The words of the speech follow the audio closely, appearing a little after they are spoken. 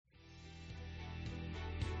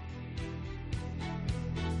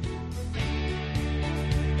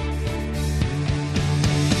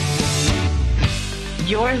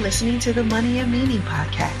You're listening to the Money and Meaning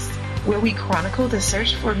podcast, where we chronicle the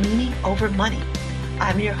search for meaning over money.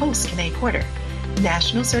 I'm your host, Kanae Porter,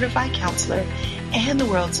 National Certified Counselor and the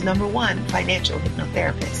world's #1 financial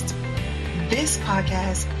hypnotherapist. This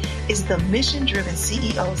podcast is the mission-driven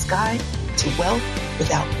CEO's guide to wealth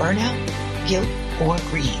without burnout, guilt, or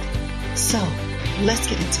greed. So let's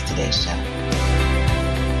get into today's show.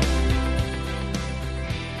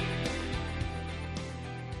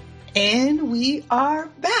 And we are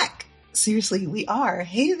back. Seriously, we are.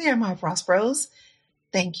 Hey there, my Prosperos.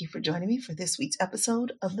 Thank you for joining me for this week's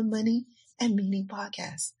episode of the Money and Meaning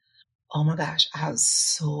podcast. Oh my gosh, I have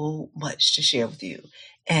so much to share with you.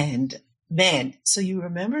 And man, so you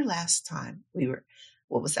remember last time we were,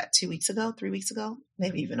 2 weeks ago, 3 weeks ago,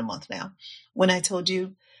 maybe even a month now, when I told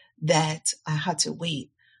you that I had to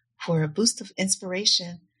wait for a boost of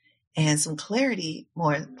inspiration and some clarity.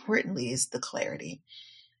 More importantly is the clarity.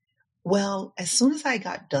 Well, as soon as I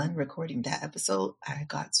got done recording that episode, I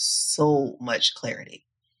got so much clarity.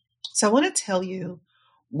 So I want to tell you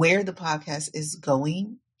where the podcast is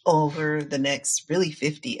going over the next really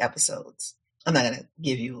 50 episodes. I'm not going to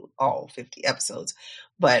give you all 50 episodes,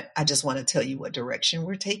 but I just want to tell you what direction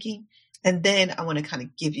we're taking. And then I want to kind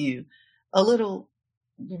of give you a little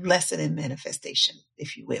lesson in manifestation,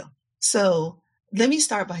 if you will. So let me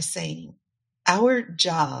start by saying our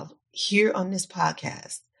job here on this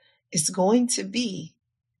podcast is going to be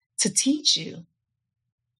to teach you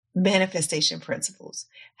manifestation principles,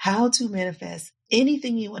 how to manifest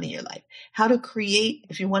anything you want in your life, how to create.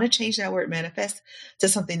 If you want to change that word manifest to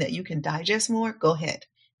something that you can digest more, go ahead.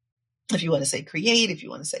 If you want to say create, if you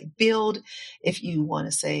want to say build, if you want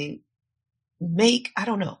to say make, I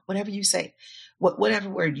don't know, whatever you say, whatever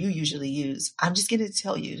word you usually use, I'm just going to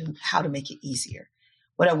tell you how to make it easier.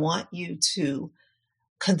 What I want you to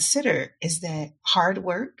consider is that hard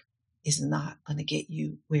work is not going to get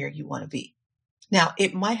you where you want to be. Now,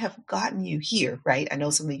 it might have gotten you here, right? I know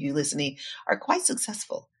some of you listening are quite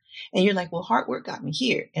successful. And you're like, well, hard work got me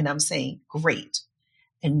here. And I'm saying, great.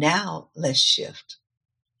 And now let's shift.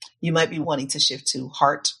 You might be wanting to shift to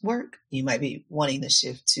heart work. You might be wanting to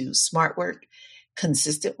shift to smart work,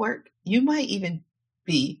 consistent work. You might even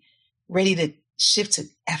be ready to shift to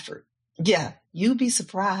effort. Yeah, you'd be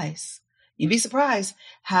surprised. You'd be surprised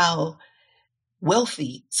how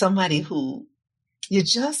wealthy somebody who you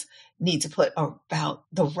just need to put about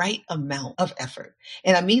the right amount of effort.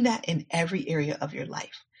 And I mean that in every area of your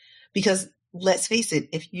life. Because let's face it,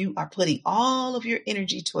 if you are putting all of your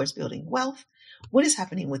energy towards building wealth, what is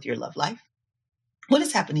happening with your love life? What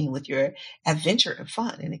is happening with your adventure and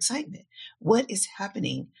fun and excitement? What is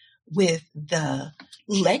happening with the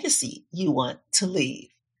legacy you want to leave?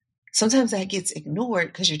 Sometimes that gets ignored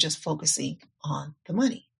because you're just focusing on the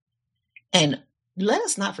money. And let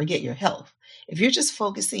us not forget your health. If you're just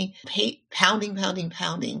focusing, pounding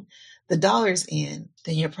the dollars in,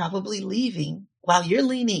 then you're probably leaving. While you're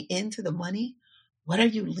leaning into the money, what are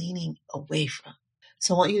you leaning away from?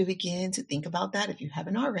 So I want you to begin to think about that if you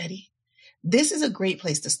haven't already. This is a great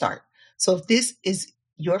place to start. So if this is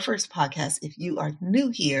your first podcast, if you are new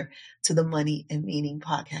here to the Money and Meaning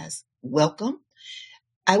podcast, welcome.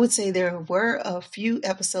 I would say there were a few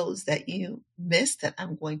episodes that you missed that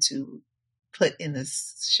I'm going to put in the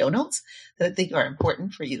show notes that I think are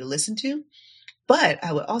important for you to listen to. But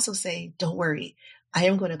I would also say, don't worry. I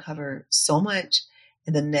am going to cover so much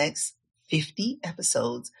in the next 50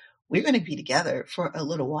 episodes. We're going to be together for a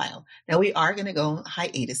little while. Now we are going to go on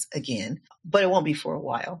hiatus again, but it won't be for a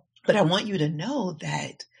while. But I want you to know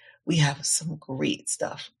that we have some great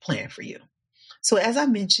stuff planned for you. So as I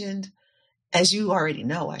mentioned, as you already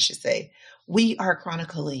know, I should say, we are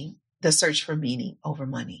chronicling the search for meaning over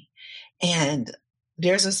money. And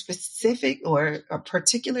there's a specific or a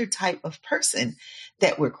particular type of person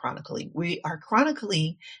that we're chronicling. We are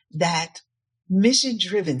chronicling that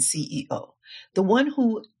mission-driven CEO, the one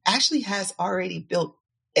who actually has already built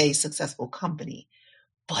a successful company,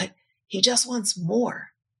 but he just wants more.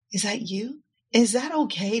 Is that you? Is that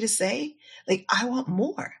okay to say? Like, I want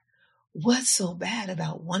more. What's so bad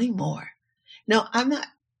about wanting more? Now, I'm not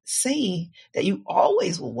saying that you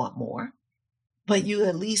always will want more, but you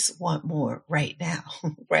at least want more right now,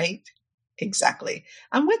 right? Exactly.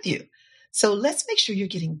 I'm with you. So let's make sure you're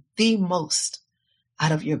getting the most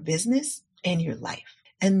out of your business and your life.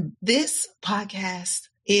 And this podcast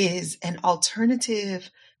is an alternative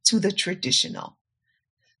to the traditional.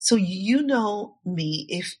 So you know me,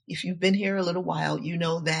 if you've been here a little while, you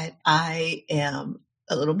know that I am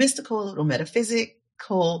a little mystical, a little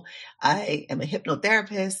metaphysical. I am a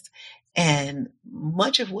hypnotherapist, and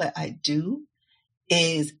much of what I do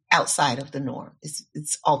is outside of the norm.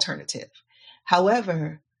 It's alternative.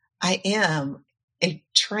 However, I am a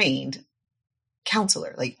trained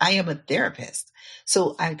counselor. Like I am a therapist.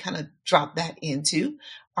 So I kind of drop that into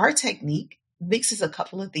our technique, mixes a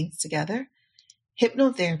couple of things together: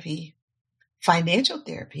 hypnotherapy, financial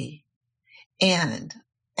therapy, and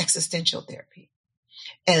existential therapy.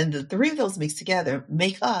 And the three of those mixed together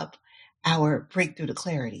make up our Breakthrough to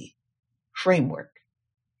Clarity framework.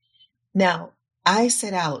 Now, I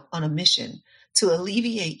set out on a mission to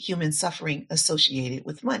alleviate human suffering associated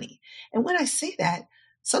with money. And when I say that,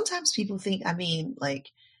 sometimes people think I mean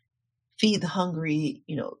like feed the hungry,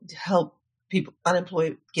 help people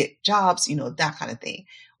unemployed get jobs, that kind of thing.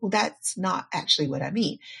 Well, that's not actually what I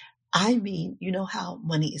mean. I mean, you know how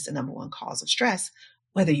money is the number one cause of stress,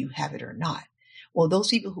 whether you have it or not. Well, those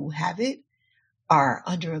people who have it are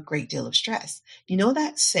under a great deal of stress. You know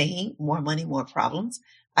that saying, more money, more problems?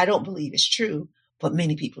 I don't believe it's true, but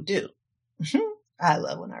many people do. I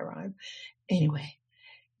love when I rhyme. Anyway,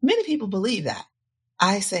 many people believe that.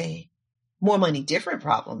 I say, more money, different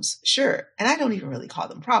problems, sure. And I don't even really call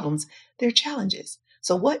them problems. They're challenges.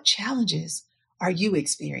 So what challenges are you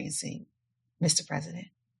experiencing, Mr. President?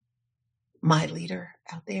 My leader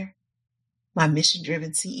out there, my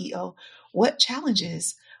mission-driven CEO, what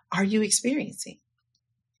challenges are you experiencing?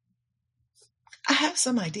 I have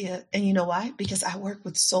some idea. And you know why? Because I work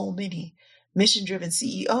with so many mission-driven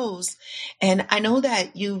CEOs. And I know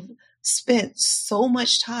that you've spent so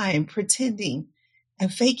much time pretending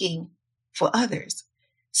and faking for others,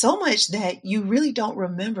 so much that you really don't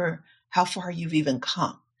remember how far you've even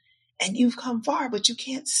come. And you've come far, but you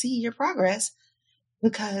can't see your progress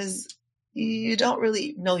because you don't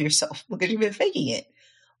really know yourself because you've been faking it.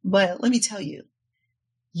 But let me tell you,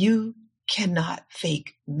 you cannot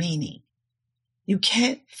fake meaning. You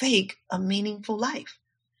can't fake a meaningful life.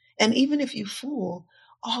 And even if you fool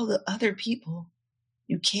all the other people,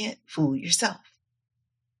 you can't fool yourself.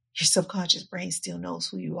 Your subconscious brain still knows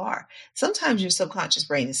who you are. Sometimes your subconscious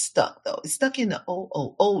brain is stuck, though. It's stuck in the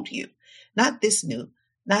old you. Not this new,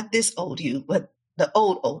 not this old you, but the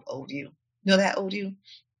old you. You know that old you?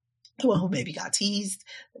 The one who maybe got teased,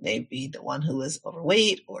 maybe the one who was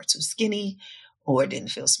overweight or too skinny or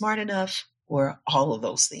didn't feel smart enough, or all of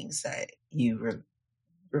those things that you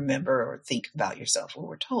remember or think about yourself or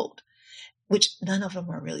were told, which none of them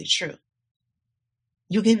are really true.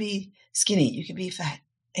 You can be skinny, you can be fat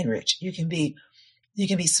and rich. You can be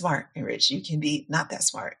smart and rich. You can be not that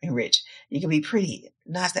smart and rich. You can be pretty,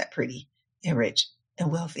 not that pretty and rich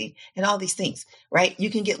and wealthy and all these things, right? You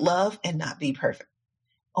can get love and not be perfect.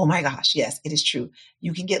 Oh my gosh, yes, it is true.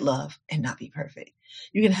 You can get love and not be perfect.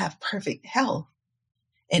 You can have perfect health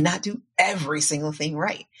and not do every single thing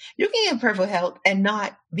right. You can have perfect health and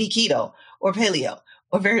not be keto or paleo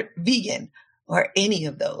or vegan or any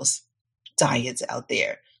of those diets out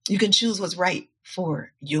there. You can choose what's right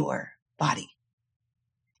for your body.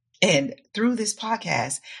 And through this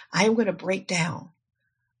podcast, I'm going to break down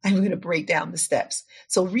the steps.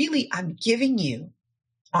 So really, I'm giving you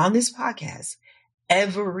on this podcast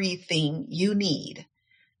everything you need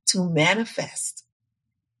to manifest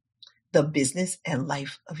the business and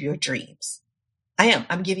life of your dreams.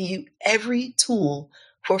 I'm giving you every tool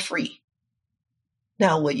for free.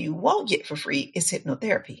 Now, what you won't get for free is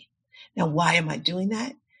hypnotherapy. Now, why am I doing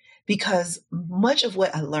that? Because much of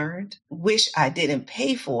what I learned, wish I didn't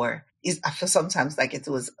pay for, is I feel sometimes like it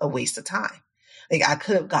was a waste of time. Like I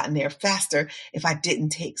could have gotten there faster if I didn't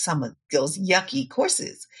take some of those yucky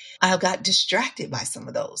courses. I got distracted by some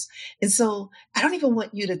of those. And so I don't even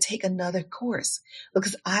want you to take another course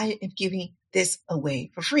because I am giving this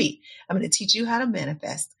away for free. I'm going to teach you how to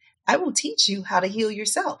manifest. I will teach you how to heal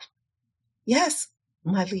yourself. Yes,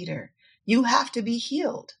 my leader, you have to be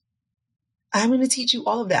healed. I'm going to teach you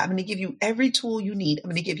all of that. I'm going to give you every tool you need. I'm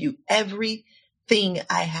going to give you everything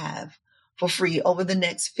I have for free over the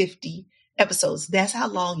next 50 episodes. That's how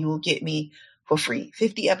long you will get me for free.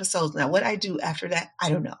 50 episodes. Now, what I do after that, I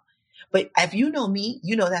don't know. But if you know me,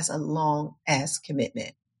 you know that's a long ass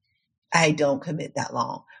commitment. I don't commit that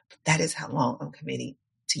long, but that is how long I'm committing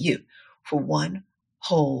to you for one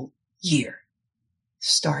whole year,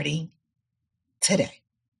 starting today.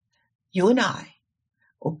 You and I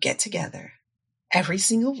will get together every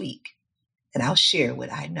single week and I'll share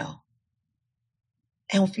what I know.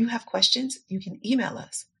 And if you have questions, you can email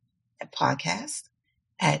us at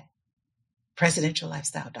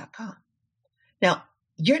podcast@presidentiallifestyle.com. Now,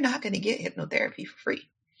 you're not going to get hypnotherapy for free.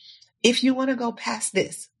 If you want to go past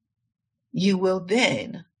this, you will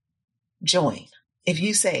then join. If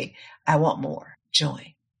you say, I want more,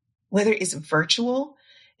 join. Whether it's virtual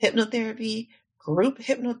hypnotherapy, group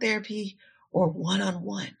hypnotherapy, or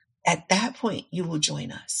one-on-one, at that point, you will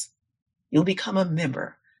join us. You'll become a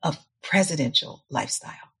member of Presidential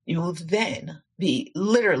Lifestyle. You will then be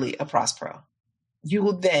literally a Prospero. You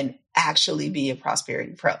will then actually be a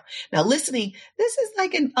Prosperity Pro. Now, listening, this is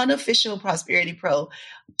like an unofficial Prosperity Pro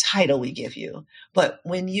title we give you. But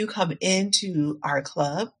when you come into our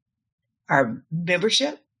club, our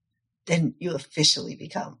membership, then you officially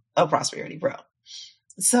become a Prosperity Pro.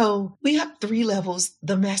 So we have 3 levels: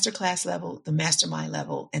 the masterclass level, the mastermind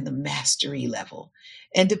level, and the mastery level.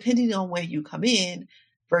 And depending on where you come in,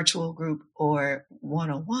 virtual group or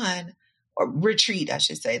one-on-one or retreat, I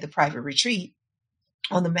should say, the private retreat,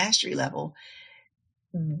 on the mastery level,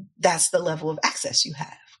 that's the level of access you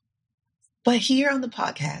have. But here on the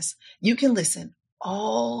podcast, you can listen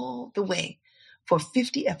all the way for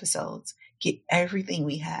 50 episodes, get everything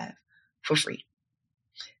we have for free.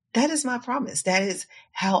 That is my promise. That is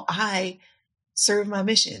how I serve my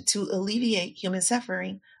mission, to alleviate human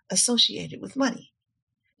suffering associated with money.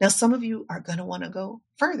 Now, some of you are going to want to go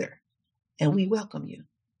further, and we welcome you.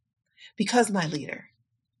 Because, my leader,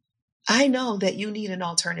 I know that you need an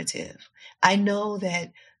alternative. I know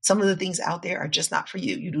that some of the things out there are just not for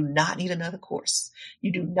you. You do not need another course.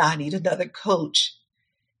 You do not need another coach.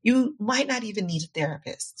 You might not even need a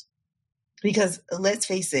therapist. Because let's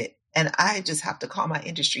face it, and I just have to call my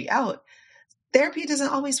industry out, therapy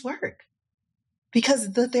doesn't always work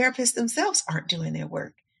because the therapists themselves aren't doing their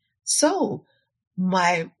work. So,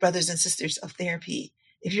 my brothers and sisters of therapy,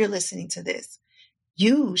 if you're listening to this,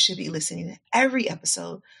 you should be listening to every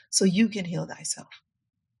episode so you can heal thyself.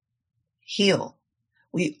 Heal.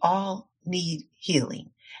 We all need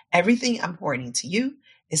healing. Everything I'm pouring into you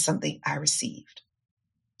is something I received.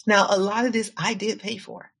 Now, a lot of this I did pay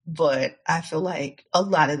for, but I feel like a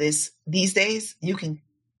lot of this these days, you can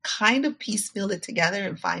kind of piecemeal it together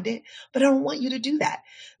and find it, but I don't want you to do that.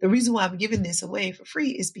 The reason why I'm giving this away for free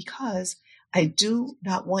is because I do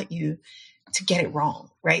not want you to get it wrong,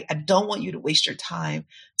 right? I don't want you to waste your time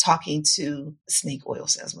talking to snake oil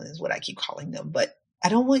salesmen is what I keep calling them, but I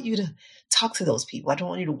don't want you to talk to those people. I don't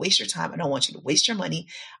want you to waste your time. I don't want you to waste your money.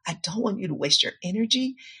 I don't want you to waste your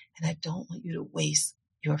energy, and I don't want you to waste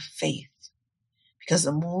your faith. Because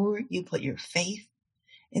the more you put your faith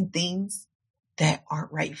in things that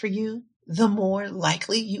aren't right for you, the more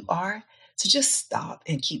likely you are to just stop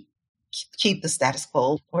and keep the status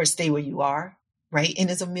quo or stay where you are, right? And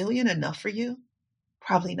is $1 million enough for you?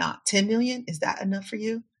 Probably not. 10 million, is that enough for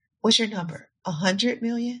you? What's your number? 100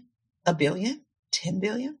 million? $1 billion? 10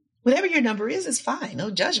 billion? Whatever your number is fine.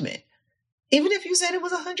 No judgment. Even if you said it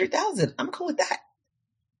was 100,000, I'm cool with that.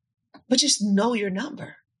 But just know your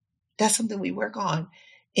number. That's something we work on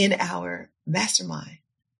in our mastermind.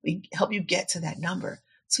 We help you get to that number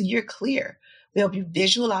so you're clear. We help you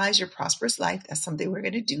visualize your prosperous life. That's something we're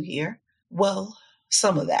going to do here. Well,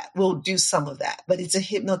 some of that. We'll do some of that. But it's a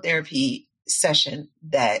hypnotherapy session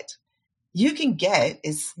that you can get.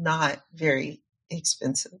 It's not very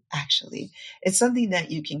expensive, actually. It's something that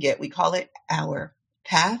you can get. We call it our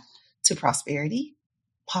Path to Prosperity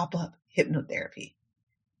pop-up hypnotherapy.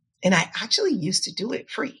 And I actually used to do it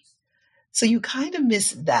free. So you kind of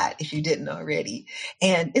missed that if you didn't already.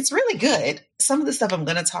 And it's really good. Some of the stuff I'm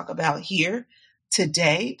going to talk about here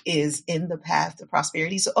today is in the Path to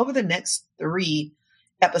Prosperity. So over the next 3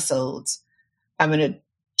 episodes, I'm going to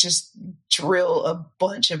just drill a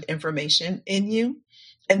bunch of information in you.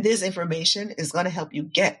 And this information is going to help you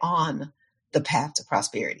get on the path to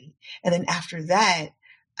prosperity. And then after that,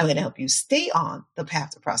 I'm going to help you stay on the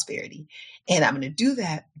path to prosperity. And I'm going to do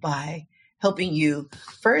that by helping you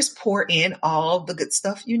first pour in all the good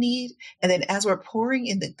stuff you need. And then as we're pouring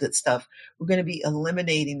in the good stuff, we're going to be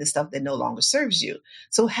eliminating the stuff that no longer serves you.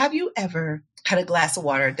 So have you ever had a glass of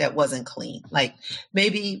water that wasn't clean? Like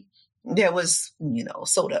maybe there was,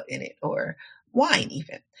 soda in it or wine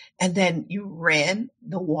even. And then you ran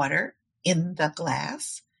the water in the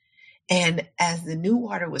glass. And as the new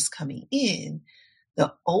water was coming in,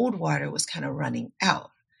 the old water was kind of running out.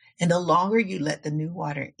 And the longer you let the new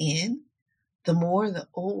water in, the more the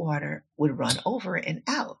old water would run over and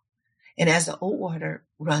out. And as the old water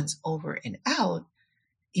runs over and out,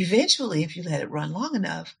 eventually, if you let it run long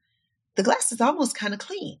enough, the glass is almost kind of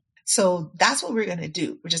clean. So that's what we're going to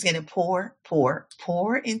do. We're just going to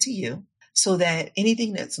pour into you so that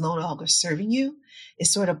anything that's no longer serving you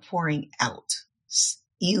is sort of pouring out,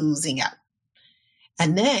 oozing out.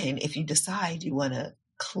 And then if you decide you want to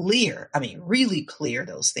really clear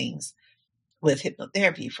those things with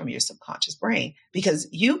hypnotherapy from your subconscious brain, because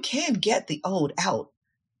you can get the old out.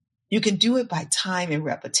 You can do it by time and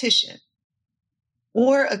repetition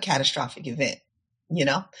or a catastrophic event. you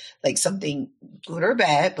know, like something good or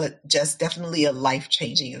bad, but just definitely a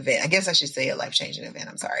life-changing event. I guess I should say a life-changing event.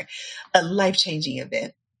 I'm sorry. A life-changing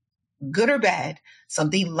event, good or bad,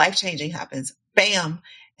 something life-changing happens, bam,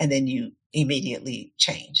 and then you immediately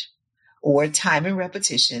change. Or time and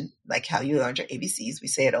repetition, like how you learned your ABCs. We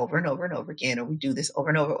say it over and over and over again, or we do this over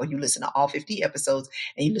and over, or you listen to all 50 episodes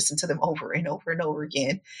and you listen to them over and over and over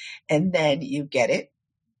again. And then you get it.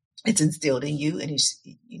 It's instilled in you and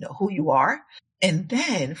you know who you are. And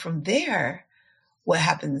then from there, what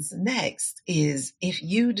happens next is if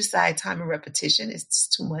you decide time and repetition is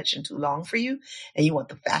too much and too long for you and you want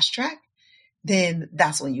the fast track, then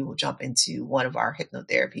that's when you will jump into one of our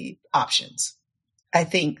hypnotherapy options. I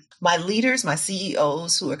think my leaders, my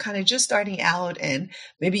CEOs who are kind of just starting out and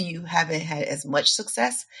maybe you haven't had as much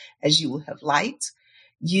success as you would have liked,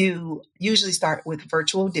 you usually start with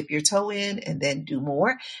virtual, dip your toe in and then do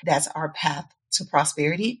more. That's our path to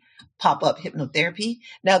prosperity, pop-up hypnotherapy.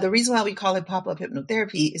 Now, the reason why we call it pop-up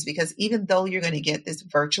hypnotherapy is because even though you're going to get this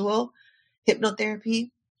virtual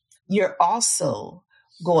hypnotherapy, you're also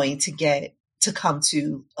going to get to come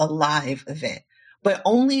to a live event. But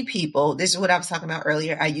only people, this is what I was talking about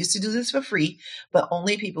earlier. I used to do this for free, but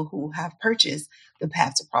only people who have purchased the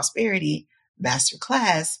Path to Prosperity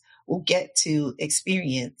Masterclass will get to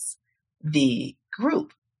experience the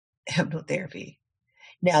group hypnotherapy.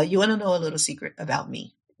 Now, you want to know a little secret about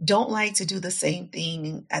me. Don't like to do the same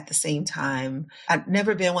thing at the same time. I've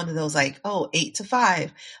never been one of those like, 8 to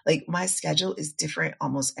 5. Like my schedule is different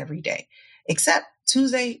almost every day, except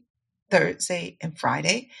Tuesday, Thursday, and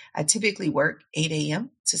Friday. I typically work 8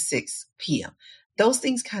 a.m. to 6 p.m. Those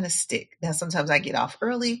things kind of stick. Now, sometimes I get off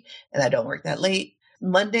early and I don't work that late.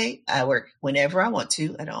 Monday, I work whenever I want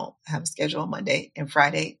to. I don't have a schedule on Monday. And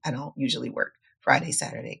Friday, I don't usually work. Friday,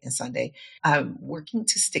 Saturday, and Sunday. I'm working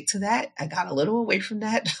to stick to that. I got a little away from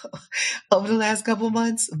that over the last couple of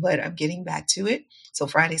months, but I'm getting back to it. So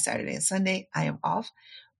Friday, Saturday, and Sunday, I am off.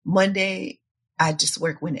 Monday, I just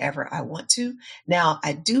work whenever I want to. Now,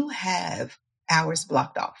 I do have hours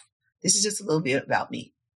blocked off. This is just a little bit about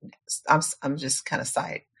me. I'm just kind of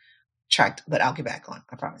sidetracked, but I'll get back on,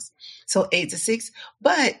 I promise. So 8 to 6,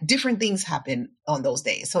 but different things happen on those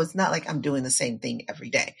days. So it's not like I'm doing the same thing every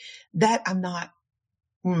day. That I'm not,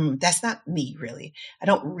 that's not me really. I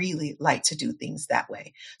don't really like to do things that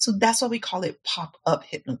way. So that's why we call it pop-up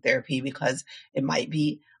hypnotherapy, because it might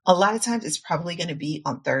be, a lot of times it's probably going to be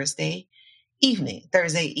on Thursday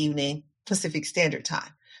evening, Pacific Standard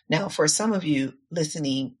Time. Now, for some of you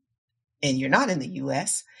listening and you're not in the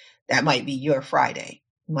US, that might be your Friday.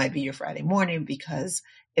 It might be your Friday morning because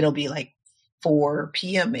it'll be like 4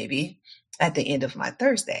 p.m. maybe at the end of my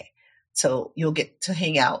Thursday. So you'll get to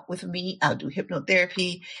hang out with me. I'll do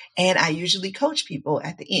hypnotherapy and I usually coach people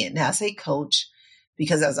at the end. Now I say coach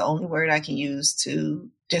because that's the only word I can use to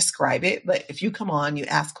describe it. But if you come on, you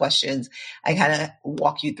ask questions, I kind of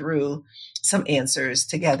walk you through some answers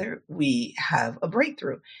together. We have a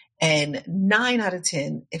breakthrough. And 9 out of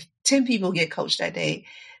 10, if 10 people get coached that day,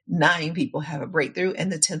 9 people have a breakthrough.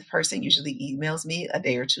 And the 10th person usually emails me a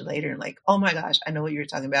day or two later and like, oh my gosh, I know what you're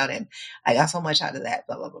talking about. And I got so much out of that,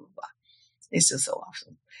 blah, blah, blah, blah, blah. It's just so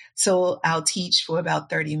awesome. So I'll teach for about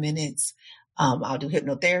 30 minutes. I'll do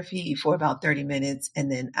hypnotherapy for about 30 minutes,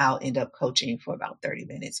 and then I'll end up coaching for about 30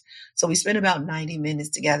 minutes. So we spend about 90 minutes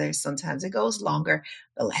together. Sometimes it goes longer.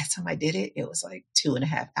 The last time I did it, it was like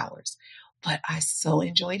 2.5 hours, but I so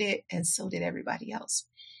enjoyed it. And so did everybody else.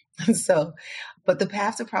 So, but the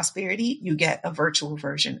Path to Prosperity, you get a virtual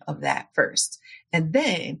version of that first. And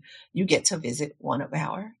then you get to visit one of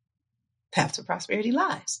our Path to Prosperity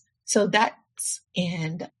lives. So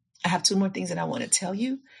and I have 2 more things that I want to tell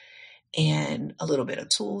you and a little bit of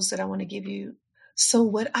tools that I want to give you. So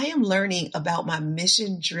what I am learning about my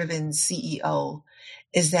mission-driven CEO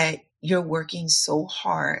is that you're working so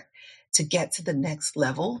hard to get to the next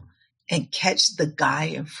level and catch the guy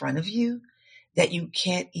in front of you that you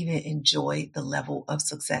can't even enjoy the level of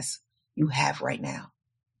success you have right now.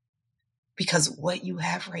 Because what you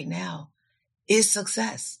have right now is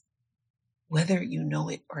success, whether you know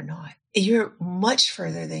it or not. You're much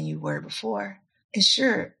further than you were before. And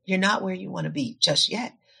sure, you're not where you want to be just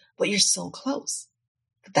yet, but you're so close.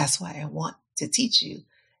 But that's why I want to teach you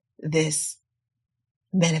this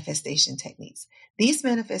manifestation techniques. These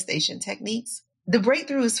manifestation techniques, the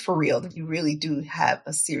breakthrough is for real. You really do have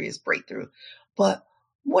a serious breakthrough. But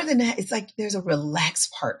more than that, it's like there's a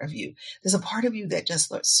relaxed part of you. There's a part of you that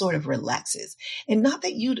just sort of relaxes. And not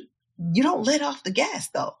that you don't let off the gas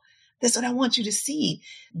though. That's what I want you to see.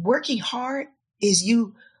 Working hard is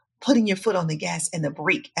you putting your foot on the gas and the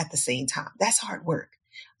brake at the same time. That's hard work.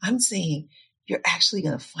 I'm saying you're actually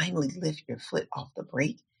going to finally lift your foot off the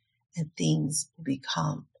brake and things will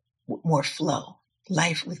become more flow.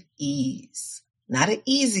 Life with ease. Not an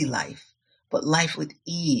easy life, but life with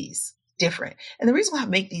ease. Different. And the reason why I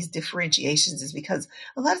make these differentiations is because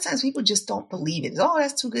a lot of times people just don't believe it. Oh,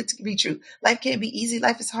 that's too good to be true. Life can't be easy.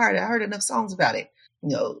 Life is hard. I heard enough songs about it.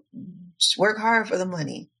 Just work hard for the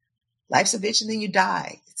money. Life's a bitch and then you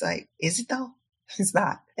die. It's like, is it though? It's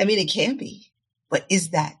not. I mean, it can be, but is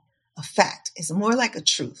that a fact? It's more like a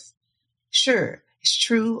truth. Sure, it's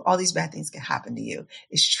true. All these bad things can happen to you.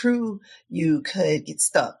 It's true. You could get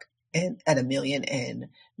stuck at 1 million and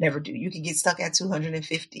never do. You can get stuck at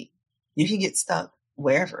 250. You can get stuck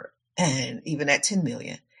wherever and even at 10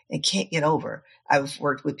 million and can't get over. I've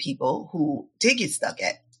worked with people who did get stuck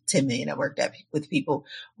at 10 million. I worked with people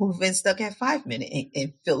who've been stuck at 5 million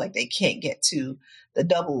and feel like they can't get to the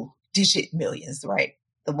double digit millions, right?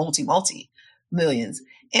 The multi millions.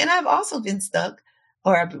 And I've also been stuck,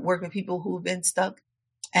 or I've worked with people who've been stuck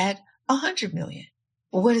at 100 million.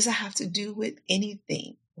 Well, what does it have to do with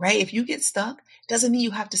anything, right? If you get stuck, doesn't mean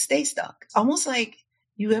you have to stay stuck. Almost like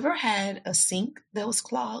you ever had a sink that was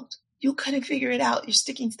clogged? You couldn't figure it out. You're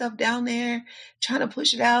sticking stuff down there, trying to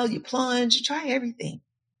push it out. You plunge, you try everything,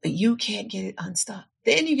 but you can't get it unstuck.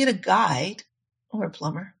 Then you get a guide or a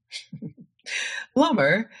plumber.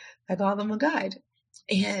 I call them a guide.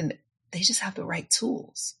 And they just have the right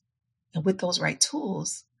tools. And with those right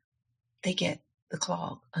tools, they get the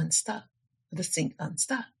clog unstuck, the sink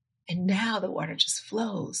unstuck. And now the water just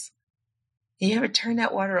flows. You ever turn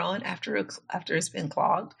that water on after it's been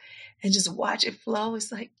clogged and just watch it flow?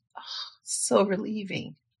 It's like, oh, so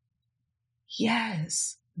relieving.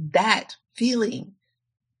 Yes, that feeling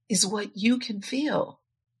is what you can feel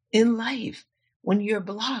in life when your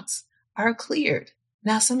blocks are cleared.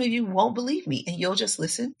 Now, some of you won't believe me and you'll just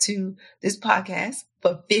listen to this podcast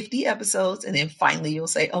for 50 episodes. And then finally you'll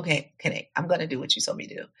say, okay, Kene, I'm going to do what you told me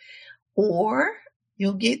to do. Or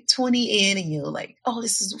you'll get 20 in and you're like, oh,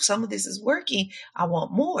 some of this is working. I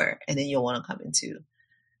want more. And then you'll want to come into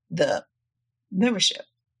the membership.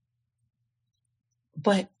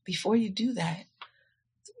 But before you do that,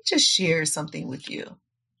 let me just share something with you.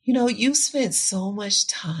 You spent so much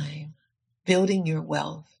time building your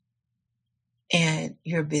wealth and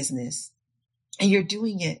your business, and you're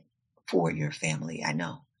doing it for your family. I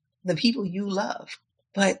know the people you love,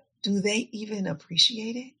 but do they even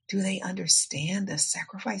appreciate it? Do they understand the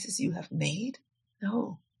sacrifices you have made?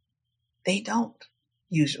 No, they don't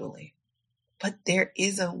usually. But there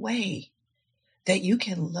is a way that you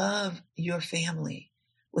can love your family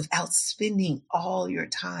without spending all your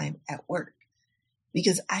time at work.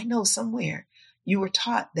 Because I know somewhere you were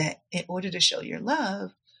taught that in order to show your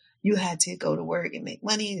love, you had to go to work and make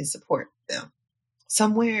money and support them.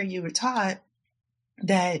 Somewhere you were taught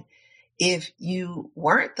that if you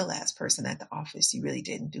weren't the last person at the office, you really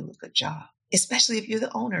didn't do a good job, especially if you're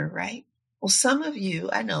the owner, right? Well, some of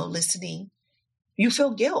you, I know, listening, you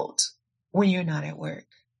feel guilt when you're not at work.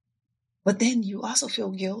 But then you also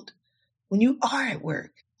feel guilt when you are at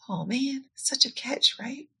work. Oh man, such a catch,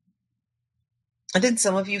 right? And then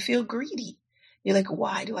some of you feel greedy. You're like,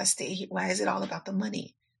 why do I stay here? Why is it all about the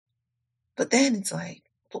money? But then it's like,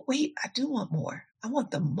 but wait, I do want more. I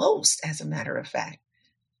want the most, as a matter of fact.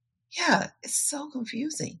 Yeah, it's so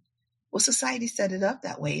confusing. Well, society set it up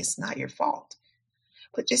that way. It's not your fault.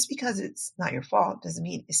 But just because it's not your fault doesn't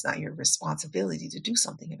mean it's not your responsibility to do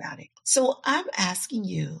something about it. So I'm asking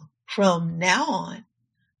you from now on,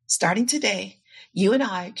 starting today, you and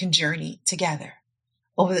I can journey together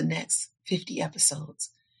over the next 50 episodes.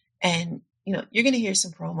 And, you're going to hear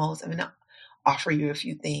some promos. I'm going to offer you a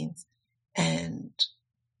few things. And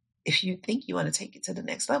if you think you want to take it to the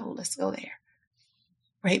next level, let's go there.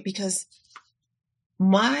 Right? Because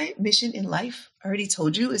my mission in life, I already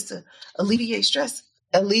told you, is to alleviate stress,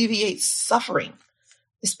 alleviate suffering,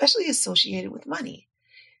 especially associated with money.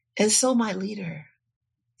 And so, my leader,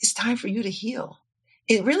 it's time for you to heal.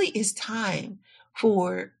 It really is time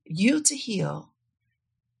for you to heal,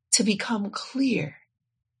 to become clear,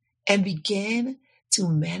 and begin to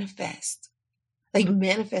manifest. Like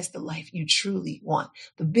manifest the life you truly want,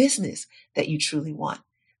 the business that you truly want.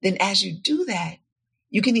 Then as you do that,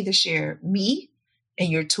 you can either share me and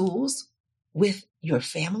your tools with your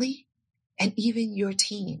family and even your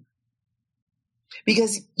team.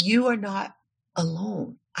 Because you are not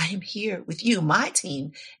alone. I am here with you. My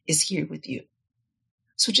team is here with you.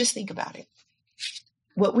 So just think about it.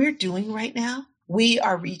 What we're doing right now, we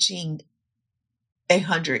are reaching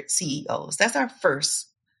 100 CEOs. That's our first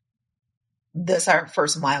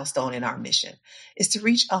milestone in our mission, is to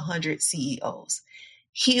reach 100 CEOs.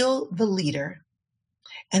 Heal the leader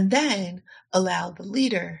and then allow the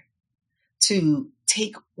leader to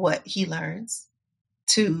take what he learns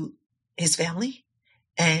to his family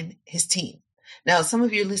and his team. Now, some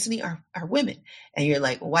of you listening are women, and you're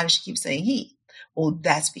like, well, why does she keep saying he? Well,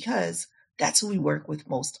 that's because that's who we work with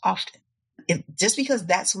most often. Just because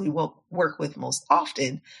that's who we work with most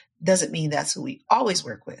often doesn't mean that's who we always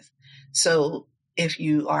work with. So if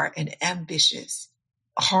you are an ambitious,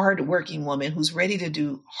 hardworking woman who's ready to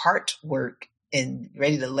do hard work and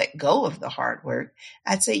ready to let go of the hard work,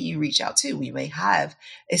 I'd say you reach out too. We may have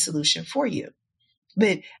a solution for you.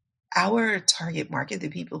 But our target market, the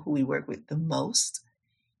people who we work with the most,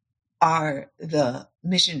 are the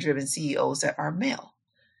mission-driven CEOs that are male.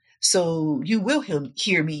 So you will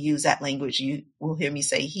hear me use that language. You will hear me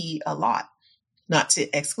say he a lot, not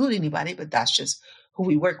to exclude anybody, but that's just who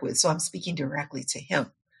we work with. So I'm speaking directly to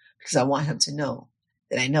him because I want him to know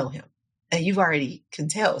that I know him. And you've already can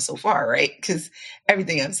tell so far, right? Because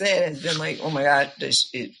everything I've said has been like, oh my God, is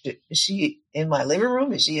she in my living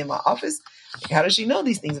room? Is she in my office? How does she know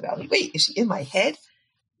these things about me? Wait, is she in my head?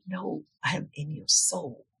 No, I am in your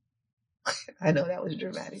soul. I know that was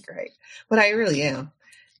dramatic, right? But I really am.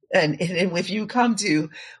 And if you come to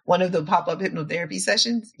one of the pop-up hypnotherapy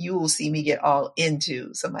sessions, you will see me get all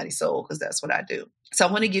into somebody's soul because that's what I do. So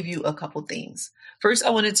I want to give you a couple things. First, I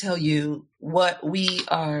want to tell you what we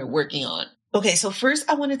are working on. Okay, so first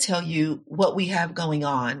I want to tell you what we have going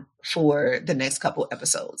on for the next couple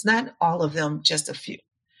episodes. Not all of them, just a few.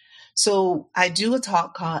 So I do a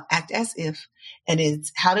talk called Act As If, and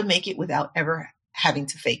it's how to make it without ever having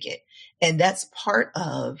to fake it. And that's part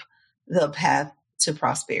of the Path to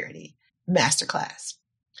Prosperity Masterclass.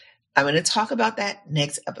 I'm going to talk about that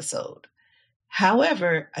next episode.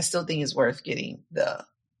 However, I still think it's worth getting the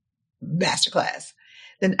masterclass.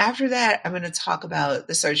 Then after that, I'm going to talk about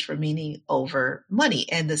the search for meaning over money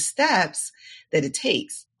and the steps that it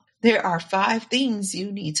takes. There are 5 things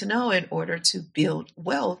you need to know in order to build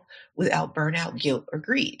wealth without burnout, guilt, or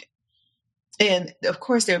greed. And of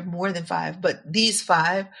course, there are more than 5, but these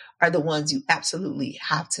 5 are the ones you absolutely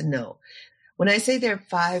have to know. When I say there are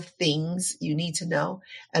 5 things you need to know,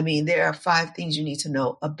 I mean, there are 5 things you need to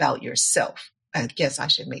know about yourself. I guess I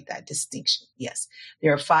should make that distinction. Yes,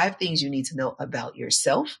 there are 5 things you need to know about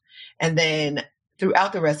yourself. And then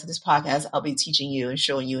throughout the rest of this podcast, I'll be teaching you and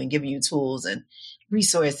showing you and giving you tools and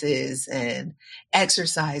resources and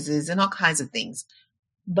exercises and all kinds of things,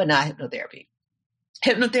 but not hypnotherapy.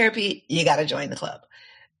 Hypnotherapy, you got to join the club.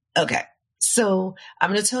 Okay, so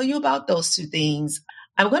I'm going to tell you about those 2 things.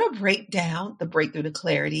 I'm going to break down the Breakthrough to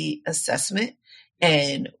Clarity assessment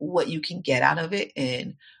and what you can get out of it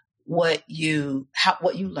and what you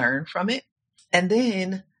learn from it. And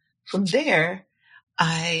then from there,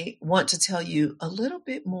 I want to tell you a little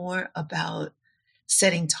bit more about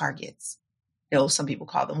setting targets. You know, some people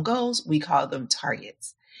call them goals. We call them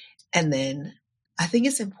targets. And then I think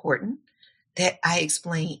it's important that I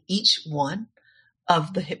explain each one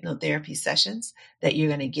of the hypnotherapy sessions that you're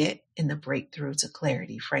going to get in the Breakthrough to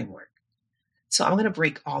Clarity framework. So I'm going to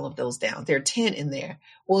break all of those down. There are 10 in there.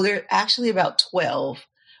 Well, there are actually about 12,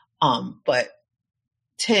 but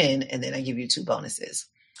 10, and then I give you 2 bonuses.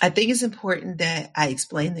 I think it's important that I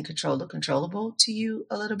explain the control the controllable to you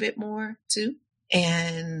a little bit more too,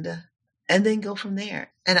 and then go from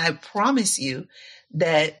there. And I promise you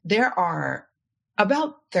that there are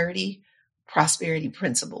about 30 prosperity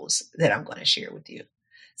principles that I'm going to share with you.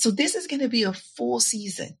 So this is going to be a full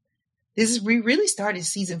season. We really started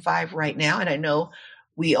season 5 right now. And I know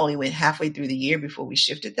we only went halfway through the year before we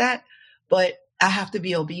shifted that, but I have to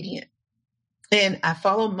be obedient. And I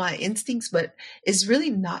follow my instincts, but it's really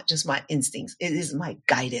not just my instincts. It is my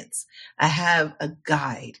guidance. I have a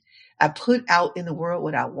guide. I put out in the world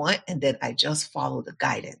what I want, and then I just follow the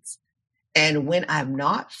guidance. And when I'm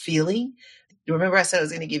not feeling, remember I said I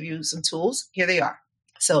was going to give you some tools? Here they are.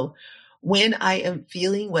 So when I am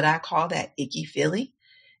feeling what I call that icky feeling,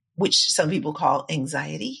 which some people call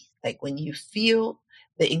anxiety, like when you feel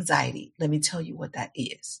the anxiety, let me tell you what that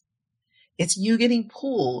is. It's you getting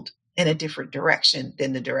pulled in a different direction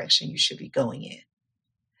than the direction you should be going in.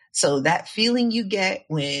 So that feeling you get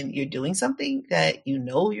when you're doing something that you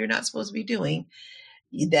know you're not supposed to be doing,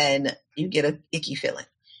 then you get an icky feeling.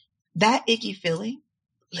 That icky feeling,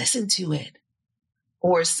 listen to it.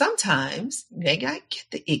 Or sometimes, you may not get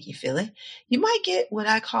the icky feeling. You might get what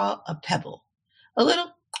I call a pebble, a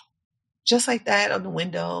little just like that on the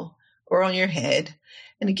window or on your head.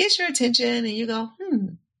 And it gets your attention and you go,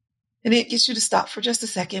 And it gets you to stop for just a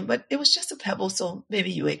second, but it was just a pebble, so maybe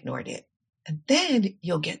you ignored it. And then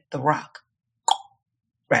you'll get the rock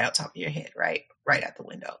right on top of your head, right? Right out the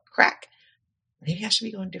window. Crack. Maybe I should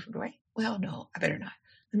be going a different way. Well, no, I better not.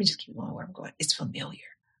 Let me just keep going where I'm going. It's familiar.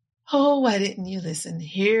 Oh, why didn't you listen?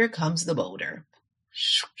 Here comes the boulder.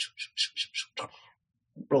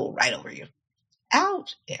 Roll right over you.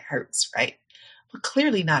 Ouch. It hurts, right? But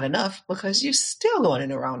clearly not enough because you're still going in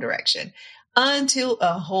the wrong direction until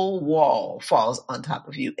a whole wall falls on top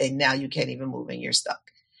of you and now you can't even move and you're stuck.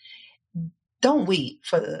 Don't wait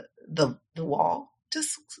for the wall.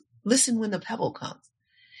 Just listen when the pebble comes.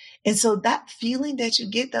 And so that feeling that you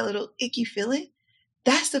get, that little icky feeling,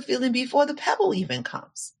 that's the feeling before the pebble even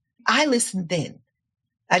comes. I listen then.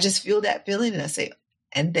 I just feel that feeling and I say,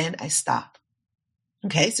 and then I stop.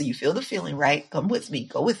 Okay, so you feel the feeling, right? Come with me.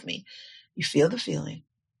 Go with me. You feel the feeling.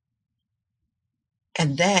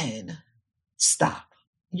 And then stop.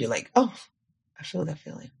 You're like, oh, I feel that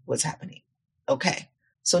feeling. What's happening? Okay,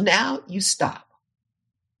 so now you stop.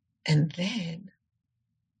 And then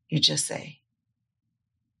you just say,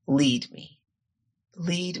 lead me,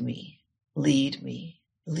 lead me, lead me,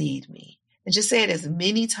 lead me. And just say it as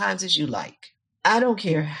many times as you like. I don't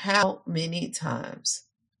care how many times.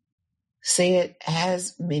 Say it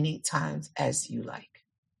as many times as you like.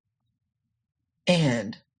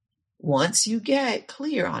 And once you get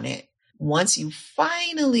clear on it, once you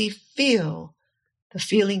finally feel the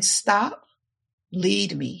feeling stop,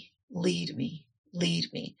 lead me, lead me,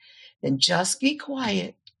 lead me. Then just be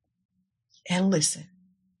quiet and listen.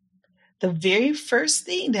 The very first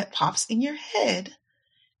thing that pops in your head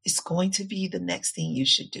is going to be the next thing you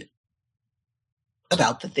should do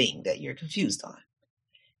about the thing that you're confused on.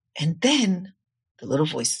 And then the little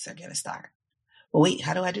voices are going to start. Well, wait,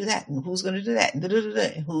 how do I do that? And who's going to do that? And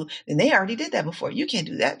who? And they already did that before. You can't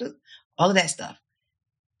do that. All of that stuff.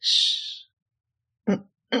 Shh.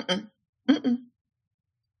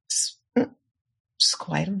 Just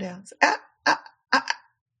quiet them down.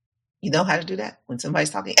 You know how to do that when somebody's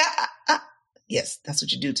talking. Yes, that's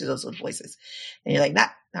what you do to those little voices. And you're like,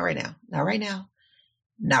 not right now, not right now,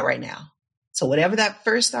 not right now. So whatever that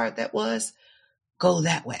first start that was, go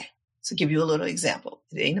that way. So give you a little example.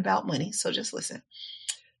 It ain't about money, so just listen.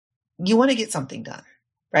 You want to get something done,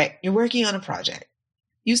 right? You're working on a project.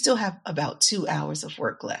 You still have about 2 hours of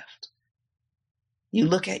work left. You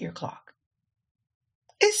look at your clock.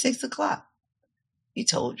 It's 6:00. You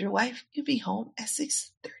told your wife you'd be home at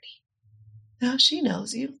 6:30. Now she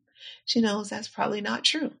knows you. She knows that's probably not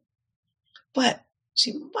true. But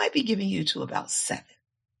she might be giving you to about 7.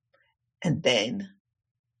 And then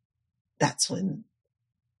that's when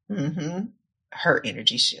her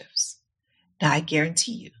energy shifts. Now I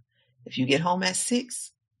guarantee you, if you get home at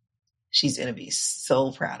 6, she's going to be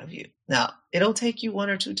so proud of you. Now, it'll take you 1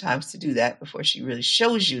 or 2 times to do that before she really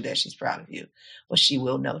shows you that she's proud of you. But she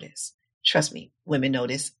will notice. Trust me, women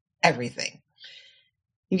notice everything.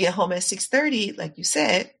 You get home at 6:30, like you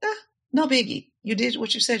said, no biggie. You did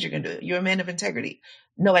what you said you're going to do. You're a man of integrity.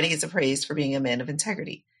 Nobody gets appraised for being a man of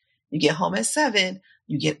integrity. You get home at 7,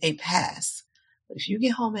 you get a pass. But if you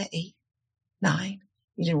get home at 8, 9,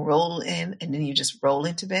 you didn't roll in and then you just roll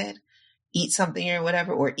into bed, eat something or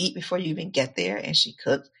whatever, or eat before you even get there and she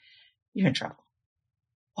cooked, you're in trouble.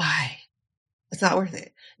 Why? It's not worth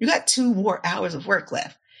it. You got 2 more hours of work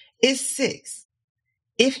left. It's 6.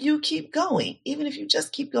 If you keep going, even if you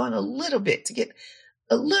just keep going a little bit to get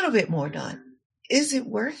a little bit more done, is it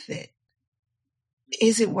worth it?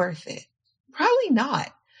 Is it worth it? Probably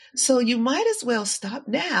not. So you might as well stop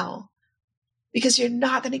now because you're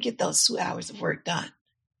not going to get those 2 hours of work done.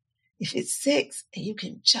 If it's 6 and you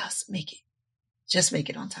can just make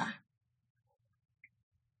it on time.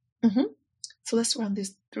 So let's run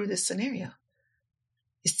through this scenario.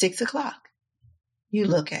 It's 6:00. You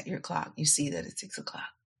look at your clock. You see that it's 6:00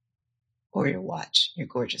 or your watch, your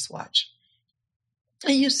gorgeous watch.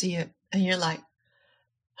 And you see it and you're like,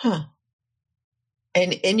 huh.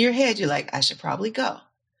 And in your head, you're like, I should probably go.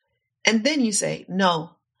 And then you say,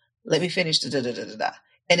 no, let me finish.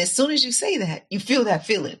 And as soon as you say that, you feel that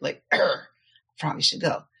feeling like, probably should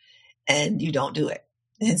go. And you don't do it.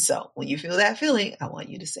 And so when you feel that feeling, I want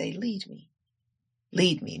you to say, lead me.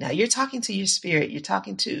 Lead me. Now you're talking to your spirit. You're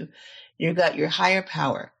talking to your gut, your higher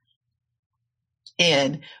power.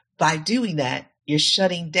 And by doing that, you're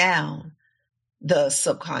shutting down the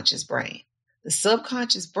subconscious brain. The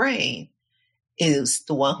subconscious brain is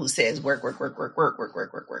the one who says work. Work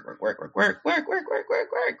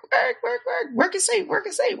is safe, work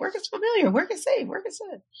is safe, work is familiar, work is safe, work is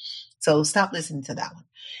safe. So stop listening to that one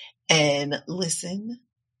and listen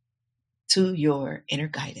to your inner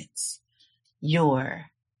guidance, your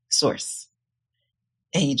source.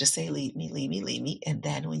 And you just say, lead me, lead me, lead me. And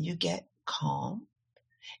then when you get calm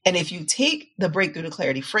And if you take the Breakthrough to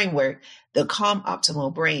Clarity framework, the Calm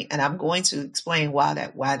Optimal Brain, and I'm going to explain why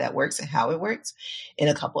that works and how it works in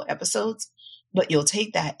a couple episodes, but you'll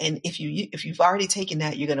take that. And if you've already taken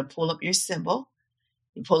that, you're going to pull up your symbol.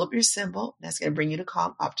 You pull up your symbol. That's going to bring you to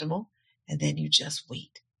Calm Optimal. And then you just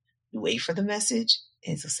wait. You wait for the message.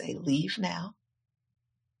 And it'll say, leave now.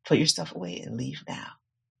 Put your stuff away and leave now.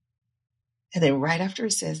 And then right after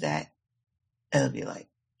it says that, it'll be like,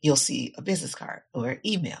 you'll see a business card or an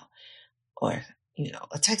email or,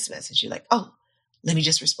 a text message. You're like, oh, let me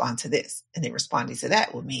just respond to this. And then responding to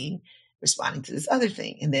that will mean responding to this other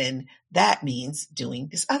thing. And then that means doing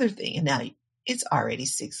this other thing. And now it's already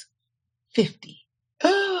 6:50.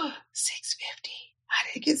 Oh, 6:50. How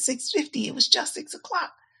did it get 6:50? It was just 6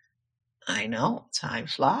 o'clock. I know, time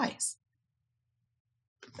flies.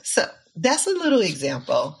 So that's a little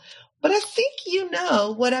example, but I think you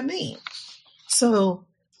know what I mean. So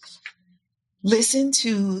listen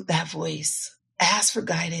to that voice, ask for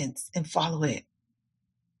guidance and follow it.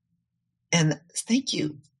 And thank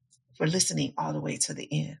you for listening all the way to the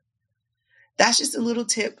end. That's just a little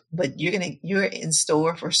tip, but you're in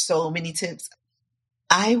store for so many tips.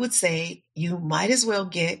 I would say you might as well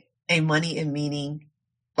get a Money and Meaning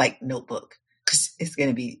notebook, because it's going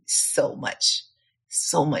to be so much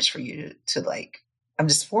for you to I'm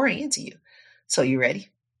just pouring into you. So you ready?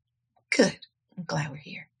 Good. I'm glad we're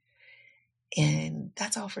here. And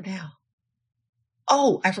that's all for now.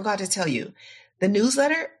 Oh, I forgot to tell you, the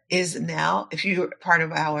newsletter is now, if you're part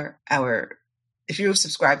of if you're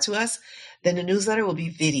subscribed to us, then the newsletter will be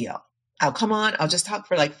video. I'll come on, I'll just talk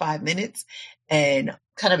for 5 minutes and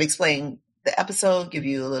kind of explain the episode, give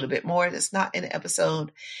you a little bit more that's not in the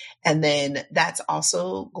episode. And then that's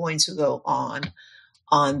also going to go on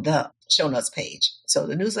the show notes page. So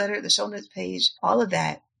the newsletter, the show notes page, all of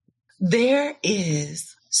that. There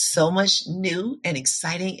is so much new and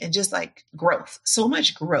exciting and just growth, so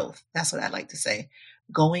much growth. That's what I like to say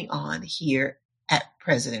going on here at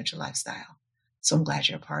Presidential Lifestyle. So I'm glad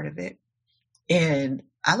you're a part of it. And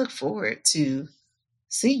I look forward to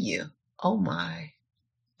seeing you. Oh my.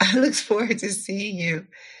 I look forward to seeing you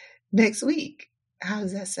next week. How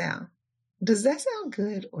does that sound? Does that sound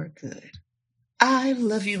good or good? I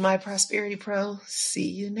love you, my Prosperity Pro. See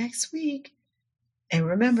you next week. And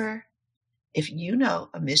remember, if you know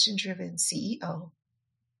a mission-driven CEO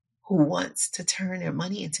who wants to turn their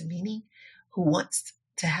money into meaning, who wants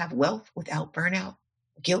to have wealth without burnout,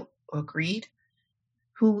 guilt, or greed,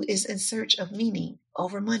 who is in search of meaning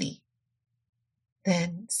over money,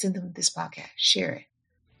 then send them this podcast. Share it.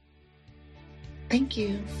 Thank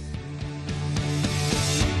you.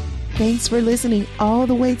 Thanks for listening all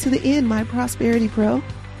the way to the end, my Prosperity Pro.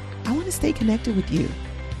 I want to stay connected with you.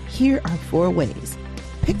 Here are 4 ways.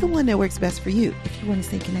 Pick the one that works best for you if you want to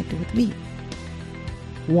stay connected with me.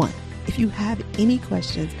 1, if you have any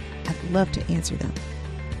questions, I'd love to answer them.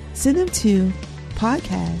 Send them to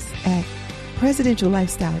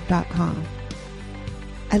podcast@presidentiallifestyle.com.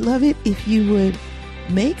 I'd love it if you would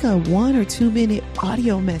make a 1 or 2 minute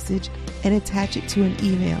audio message and attach it to an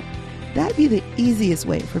email. That'd be the easiest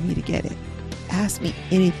way for me to get it. Ask me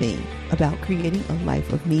anything about creating a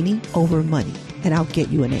life of meaning over money, and I'll get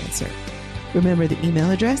you an answer. Remember, the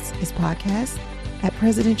email address is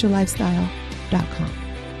podcast@presidentiallifestyle.com.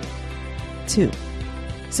 2,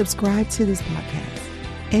 subscribe to this podcast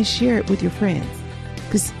and share it with your friends,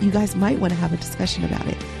 because you guys might want to have a discussion about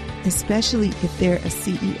it, especially if they're a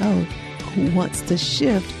CEO who wants to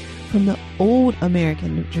shift from the old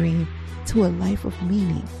American dream to a life of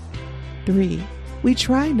meaning. 3, we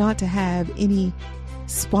try not to have any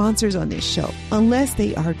sponsors on this show unless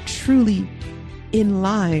they are truly in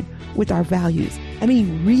line with our values. I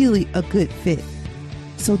mean, really a good fit.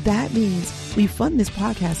 So that means we fund this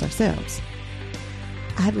podcast ourselves.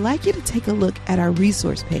 I'd like you to take a look at our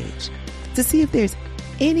resource page to see if there's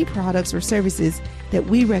any products or services that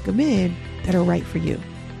we recommend that are right for you.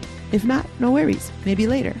 If not, no worries, maybe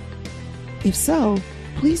later. If so,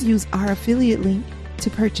 please use our affiliate link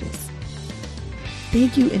to purchase.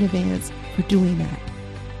 Thank you in advance for doing that.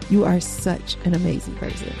 You are such an amazing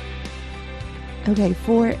person. Okay,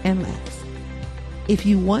 4 and last. If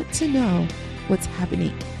you want to know what's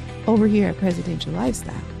happening over here at Presidential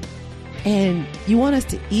Lifestyle and you want us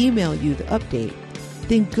to email you the update,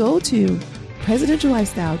 then go to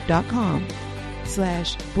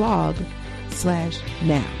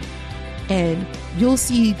presidentiallifestyle.com/blog/now. And you'll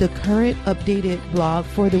see the current updated blog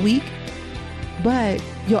for the week, but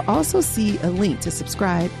you'll also see a link to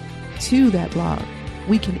subscribe to that blog.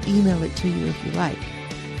 We can email it to you if you like.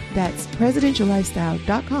 That's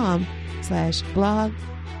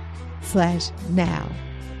presidentiallifestyle.com/blog/now.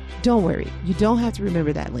 Don't worry, you don't have to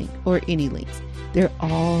remember that link or any links. They're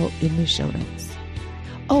all in the show notes.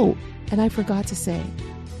 Oh, and I forgot to say,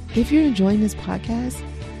 if you're enjoying this podcast,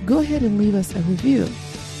 go ahead and leave us a review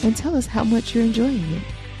and tell us how much you're enjoying it.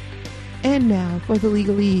 And now for the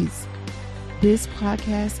legalese. This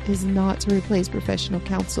podcast is not to replace professional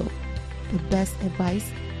counsel. The best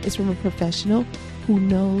advice is from a professional who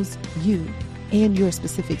knows you and your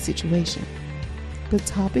specific situation. The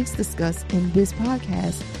topics discussed in this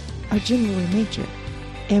podcast are general in nature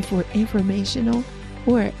and for informational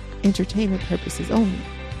or entertainment purposes only.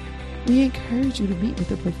 We encourage you to meet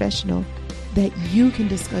with a professional that you can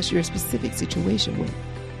discuss your specific situation with.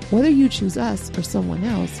 Whether you choose us or someone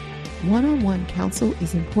else, one-on-one counsel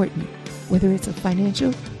is important, whether it's a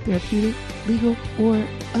financial, therapeutic, legal, or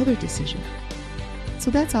other decision. So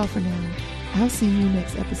that's all for now. I'll see you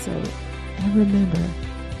next episode. And remember,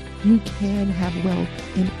 you can have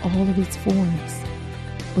wealth in all of its forms.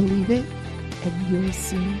 Believe it, and you'll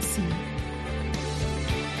soon see it.